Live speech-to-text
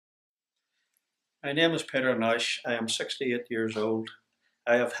My name is Peter Nash. I am 68 years old.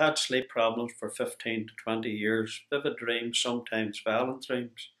 I have had sleep problems for 15 to 20 years, vivid dreams, sometimes violent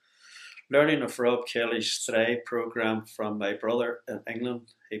dreams. Learning of Rob Kelly's Thrive program from my brother in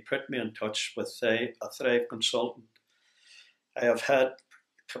England, he put me in touch with a Thrive consultant. I have had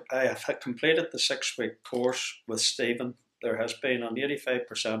I have completed the 6 week course with Stephen. There has been an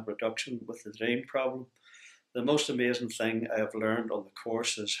 85% reduction with the dream problem. The most amazing thing I have learned on the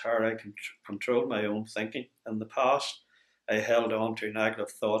course is how I can control my own thinking. In the past, I held on to negative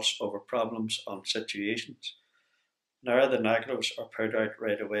thoughts over problems and situations. Now the negatives are put out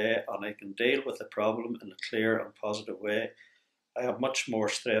right away and I can deal with the problem in a clear and positive way. I am much more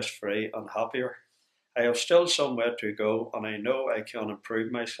stress free and happier. I have still some way to go and I know I can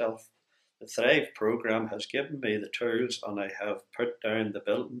improve myself. The Thrive program has given me the tools and I have put down the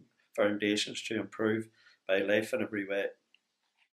building foundations to improve my life in every way.